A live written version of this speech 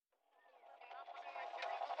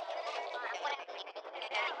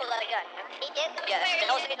pull out a gun. He did? Yes.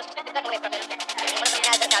 And also he just took the gun away from him. One of them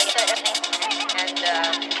has an alligator airplane. And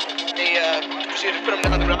they proceeded to put him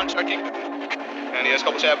down on the ground and start kicking him. And he has a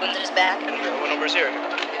couple stab wounds in his back and one over his ear.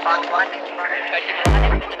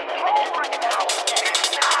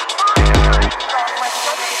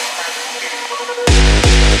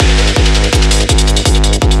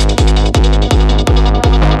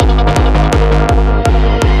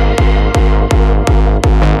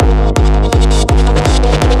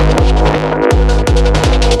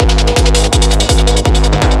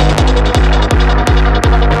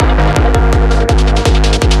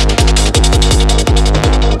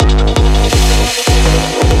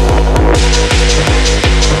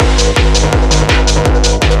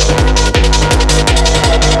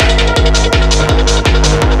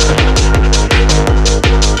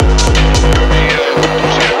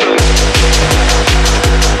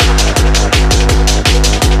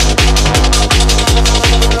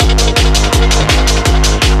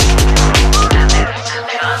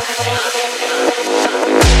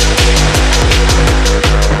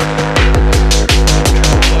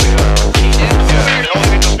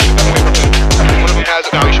 Has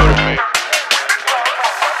it now, he showed it to me.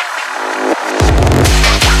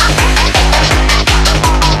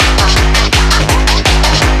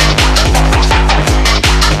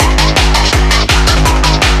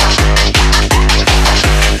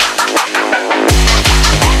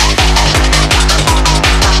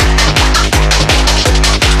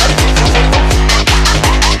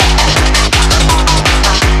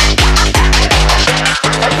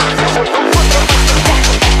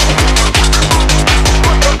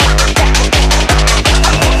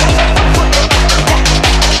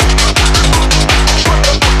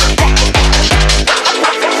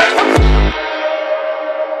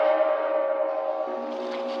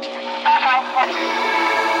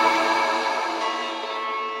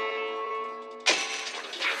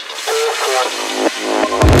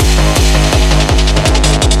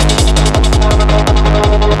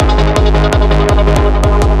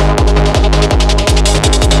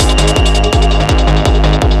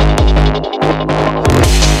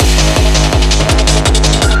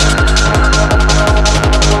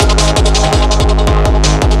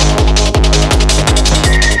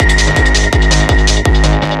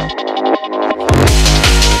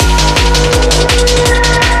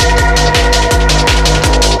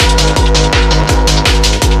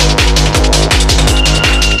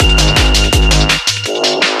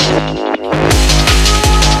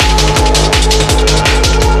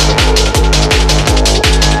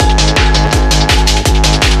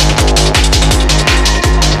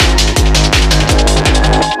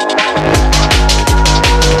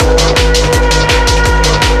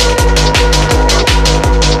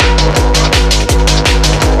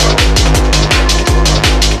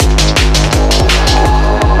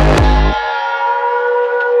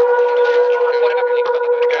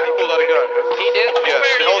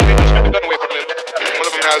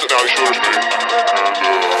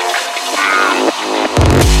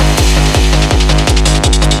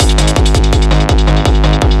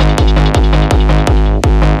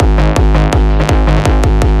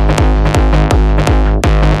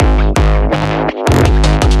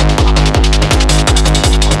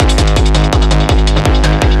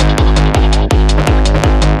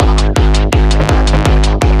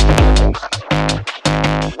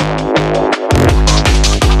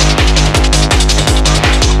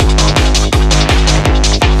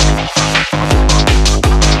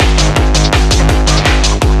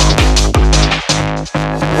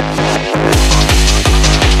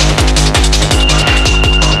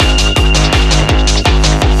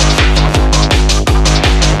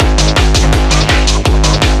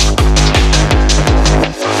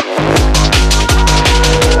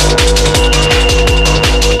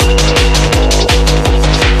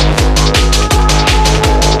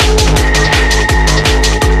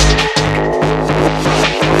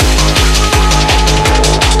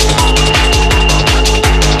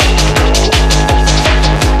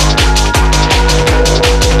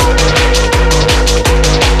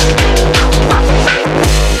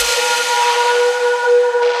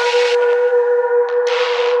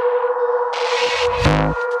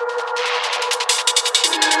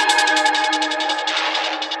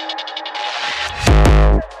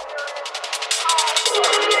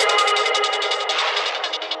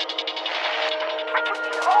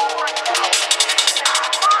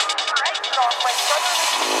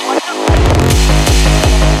 What's up?